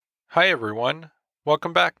Hi everyone,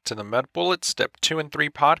 welcome back to the MedBullets Step 2 and 3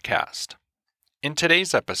 podcast. In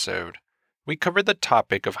today's episode, we cover the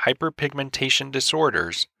topic of hyperpigmentation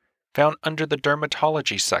disorders found under the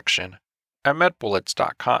Dermatology section at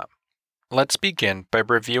medbullets.com. Let's begin by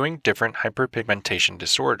reviewing different hyperpigmentation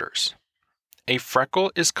disorders. A freckle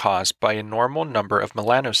is caused by a normal number of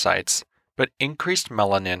melanocytes but increased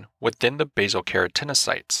melanin within the basal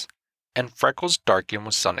keratinocytes, and freckles darken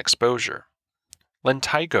with sun exposure.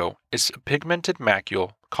 Lentigo is a pigmented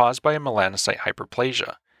macule caused by a melanocyte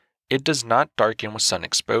hyperplasia. It does not darken with sun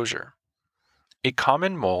exposure. A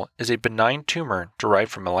common mole is a benign tumor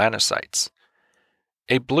derived from melanocytes.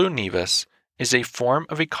 A blue nevus is a form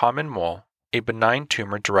of a common mole, a benign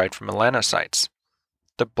tumor derived from melanocytes.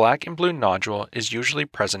 The black and blue nodule is usually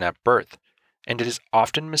present at birth, and it is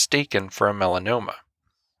often mistaken for a melanoma.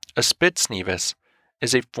 A Spitz nevus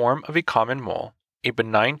is a form of a common mole, a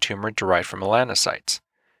benign tumor derived from melanocytes.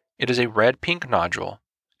 It is a red-pink nodule.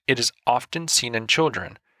 It is often seen in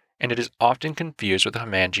children, and it is often confused with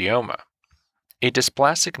hemangioma. A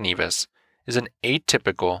dysplastic nevus is an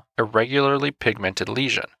atypical, irregularly pigmented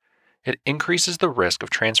lesion. It increases the risk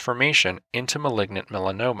of transformation into malignant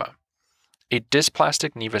melanoma. A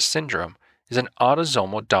dysplastic nevus syndrome is an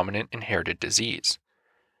autosomal dominant inherited disease.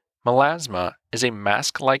 Melasma is a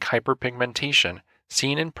mask-like hyperpigmentation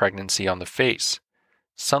seen in pregnancy on the face.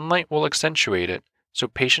 Sunlight will accentuate it, so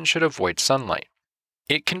patients should avoid sunlight.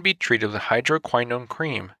 It can be treated with hydroquinone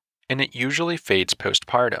cream, and it usually fades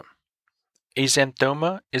postpartum. A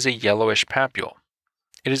xanthoma is a yellowish papule.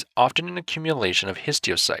 It is often an accumulation of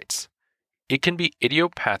histiocytes. It can be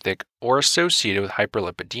idiopathic or associated with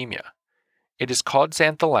hyperlipidemia. It is called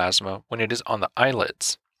xanthelasma when it is on the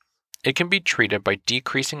eyelids. It can be treated by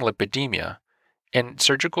decreasing lipidemia, and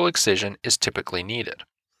surgical excision is typically needed.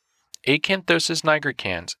 Acanthosis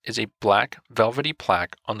nigricans is a black, velvety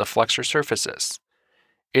plaque on the flexor surfaces.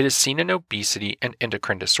 It is seen in obesity and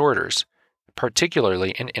endocrine disorders, particularly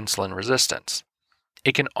in insulin resistance.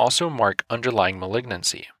 It can also mark underlying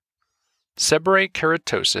malignancy. Seborrheic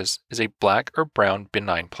keratosis is a black or brown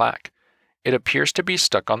benign plaque. It appears to be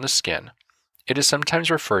stuck on the skin. It is sometimes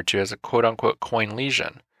referred to as a quote-unquote coin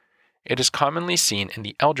lesion. It is commonly seen in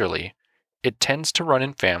the elderly. It tends to run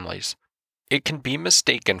in families. It can be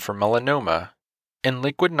mistaken for melanoma, and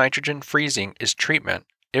liquid nitrogen freezing is treatment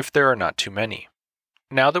if there are not too many.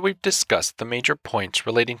 Now that we've discussed the major points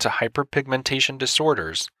relating to hyperpigmentation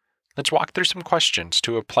disorders, let's walk through some questions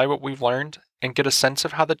to apply what we've learned and get a sense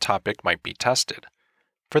of how the topic might be tested.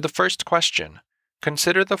 For the first question,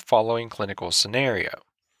 consider the following clinical scenario.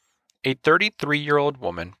 A 33-year-old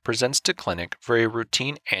woman presents to clinic for a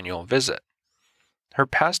routine annual visit. Her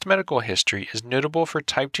past medical history is notable for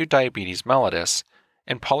type 2 diabetes mellitus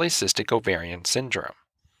and polycystic ovarian syndrome.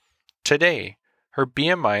 Today, her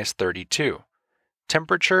BMI is 32.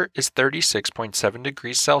 Temperature is 36.7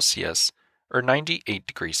 degrees Celsius or 98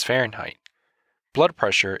 degrees Fahrenheit. Blood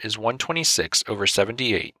pressure is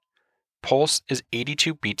 126/78. Pulse is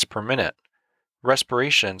 82 beats per minute.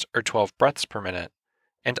 Respirations are 12 breaths per minute.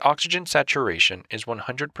 And oxygen saturation is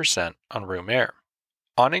 100% on room air.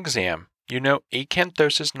 On exam, you note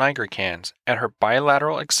acanthosis nigricans at her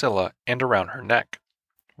bilateral axilla and around her neck.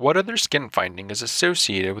 What other skin finding is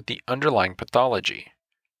associated with the underlying pathology?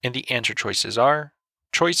 And the answer choices are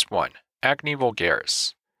Choice 1, acne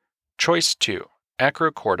vulgaris. Choice 2,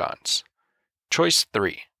 acrocordons. Choice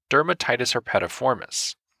 3, dermatitis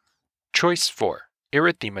herpetiformis. Choice 4,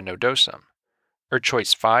 erythema nodosum. Or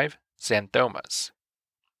choice 5, xanthomas.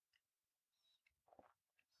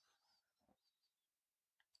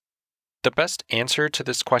 The best answer to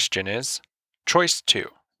this question is Choice 2,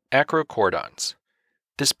 acrocordons.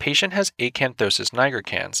 This patient has acanthosis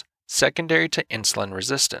nigricans secondary to insulin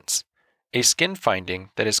resistance, a skin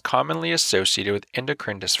finding that is commonly associated with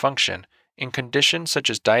endocrine dysfunction in conditions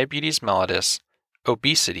such as diabetes mellitus,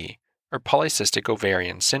 obesity, or polycystic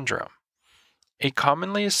ovarian syndrome. A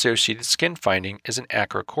commonly associated skin finding is an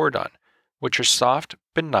acrocordon, which are soft,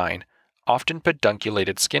 benign, often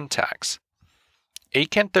pedunculated skin tags.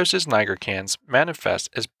 Acanthosis nigricans manifest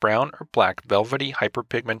as brown or black velvety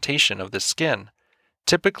hyperpigmentation of the skin,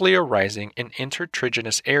 typically arising in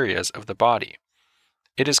intertriginous areas of the body.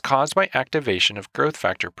 It is caused by activation of growth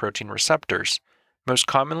factor protein receptors, most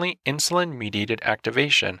commonly insulin-mediated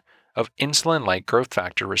activation of insulin-like growth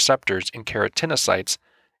factor receptors in keratinocytes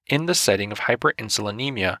in the setting of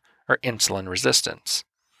hyperinsulinemia or insulin resistance.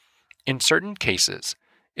 In certain cases,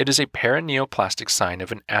 it is a paraneoplastic sign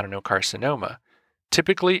of an adenocarcinoma,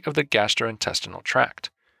 typically of the gastrointestinal tract.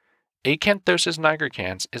 Acanthosis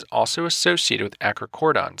nigricans is also associated with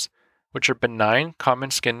acrocordons, which are benign common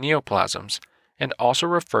skin neoplasms and also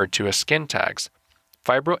referred to as skin tags,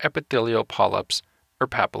 fibroepithelial polyps, or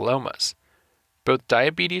papillomas. Both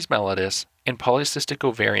diabetes mellitus and polycystic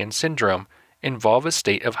ovarian syndrome involve a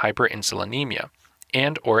state of hyperinsulinemia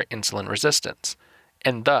and/or insulin resistance,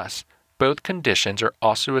 and thus both conditions are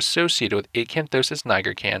also associated with acanthosis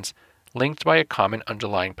nigricans linked by a common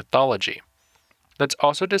underlying pathology. Let's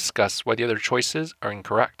also discuss why the other choices are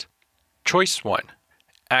incorrect. Choice 1.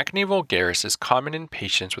 Acne vulgaris is common in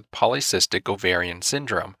patients with polycystic ovarian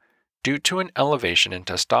syndrome due to an elevation in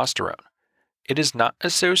testosterone. It is not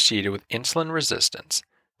associated with insulin resistance,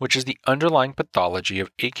 which is the underlying pathology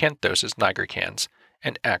of acanthosis nigricans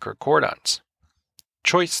and acrocordons.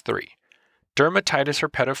 Choice 3. Dermatitis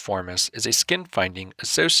herpetiformis is a skin finding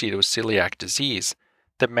associated with celiac disease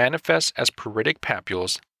that manifests as pruritic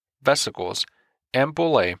papules, vesicles, and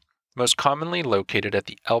bullae, most commonly located at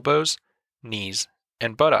the elbows, knees,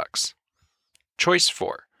 and buttocks. Choice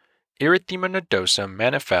 4. Erythema nodosum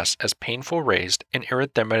manifests as painful raised and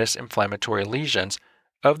erythematous inflammatory lesions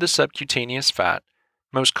of the subcutaneous fat,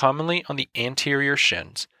 most commonly on the anterior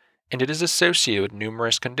shins, and it is associated with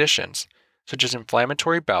numerous conditions, such as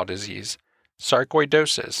inflammatory bowel disease,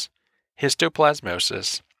 sarcoidosis,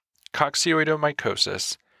 histoplasmosis,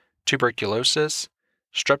 coccidioidomycosis, tuberculosis,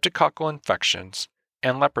 streptococcal infections,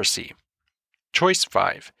 and leprosy. Choice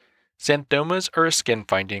 5. Xanthomas are a skin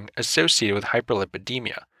finding associated with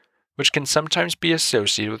hyperlipidemia, which can sometimes be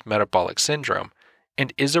associated with metabolic syndrome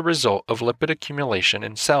and is a result of lipid accumulation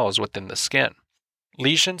in cells within the skin.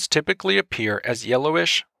 Lesions typically appear as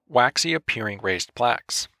yellowish, waxy appearing raised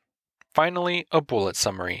plaques. Finally, a bullet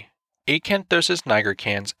summary. Acanthosis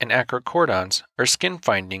nigricans and acrocordons are skin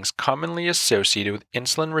findings commonly associated with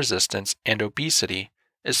insulin resistance and obesity,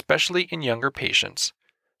 especially in younger patients,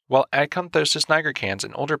 while acanthosis nigricans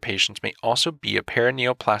in older patients may also be a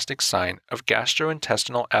paraneoplastic sign of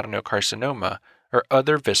gastrointestinal adenocarcinoma or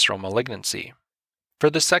other visceral malignancy. For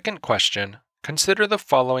the second question, consider the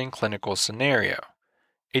following clinical scenario.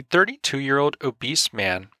 A 32-year-old obese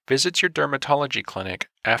man visits your dermatology clinic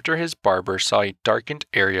after his barber saw a darkened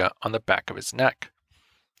area on the back of his neck.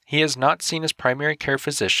 He has not seen his primary care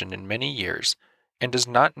physician in many years and does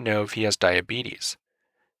not know if he has diabetes.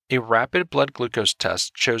 A rapid blood glucose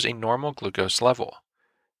test shows a normal glucose level.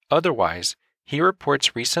 Otherwise, he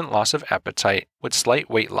reports recent loss of appetite with slight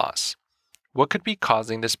weight loss. What could be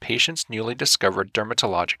causing this patient's newly discovered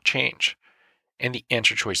dermatologic change? And the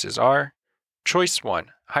answer choices are: Choice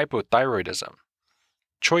 1, hypothyroidism.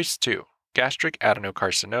 Choice 2, gastric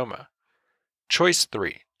adenocarcinoma. Choice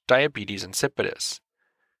 3, diabetes insipidus.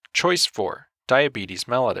 Choice 4, diabetes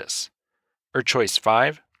mellitus. Or choice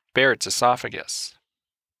 5, Barrett's esophagus.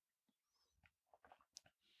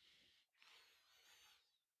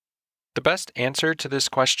 The best answer to this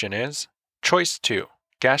question is choice 2,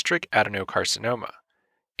 gastric adenocarcinoma.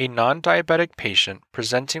 A non-diabetic patient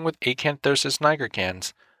presenting with acanthosis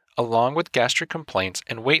nigricans, along with gastric complaints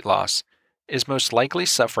and weight loss, is most likely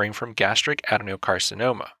suffering from gastric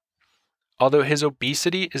adenocarcinoma. Although his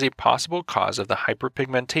obesity is a possible cause of the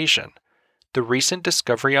hyperpigmentation, the recent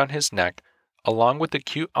discovery on his neck, along with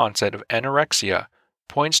acute onset of anorexia,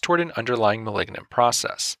 points toward an underlying malignant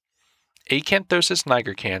process. Acanthosis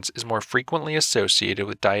nigricans is more frequently associated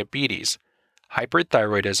with diabetes,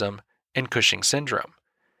 hyperthyroidism, and Cushing syndrome.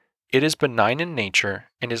 It is benign in nature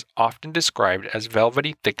and is often described as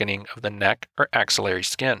velvety thickening of the neck or axillary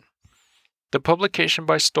skin. The publication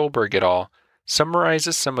by Stolberg et al.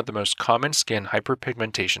 Summarizes some of the most common skin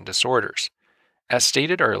hyperpigmentation disorders. As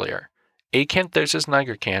stated earlier, acanthosis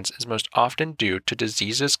nigricans is most often due to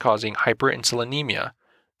diseases causing hyperinsulinemia,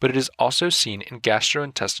 but it is also seen in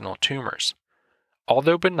gastrointestinal tumors.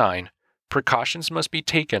 Although benign, precautions must be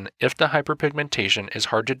taken if the hyperpigmentation is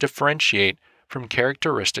hard to differentiate from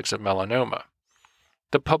characteristics of melanoma.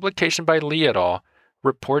 The publication by Lee et al.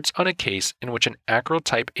 Reports on a case in which an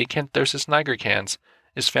acral-type acanthosis nigricans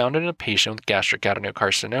is found in a patient with gastric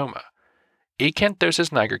adenocarcinoma. Acanthosis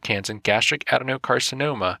nigricans and gastric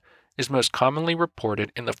adenocarcinoma is most commonly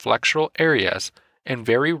reported in the flexural areas and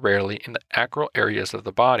very rarely in the acral areas of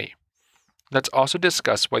the body. Let's also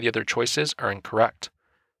discuss why the other choices are incorrect.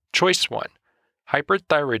 Choice 1.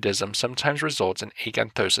 Hyperthyroidism sometimes results in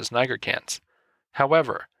acanthosis nigricans.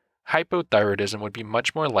 However, hypothyroidism would be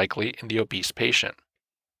much more likely in the obese patient.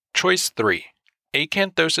 Choice 3.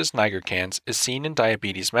 Acanthosis nigricans is seen in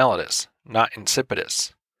diabetes mellitus, not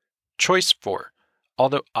insipidus. Choice 4.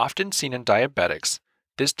 Although often seen in diabetics,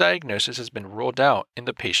 this diagnosis has been ruled out in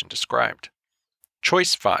the patient described.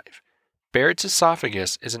 Choice 5. Barrett's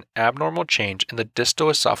esophagus is an abnormal change in the distal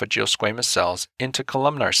esophageal squamous cells into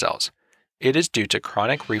columnar cells. It is due to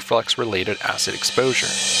chronic reflux-related acid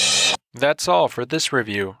exposure. That's all for this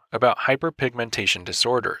review about hyperpigmentation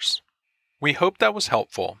disorders. We hope that was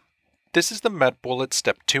helpful. This is the MedBullets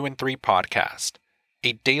Step 2 and 3 podcast,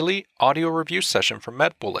 a daily audio review session for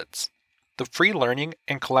MedBullets, the free learning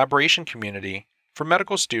and collaboration community for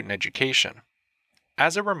medical student education.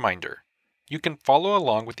 As a reminder, you can follow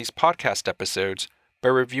along with these podcast episodes by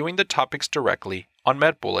reviewing the topics directly on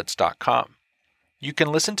medbullets.com. You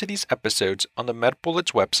can listen to these episodes on the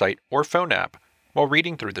MedBullets website or phone app while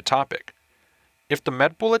reading through the topic. If the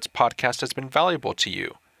MedBullets podcast has been valuable to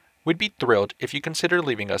you, we'd be thrilled if you consider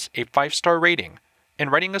leaving us a 5-star rating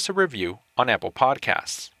and writing us a review on Apple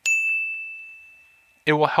Podcasts.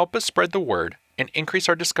 It will help us spread the word and increase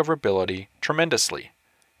our discoverability tremendously.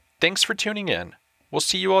 Thanks for tuning in. We'll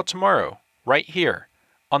see you all tomorrow, right here,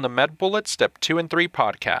 on the MedBullets Step 2 and 3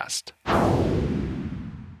 podcast.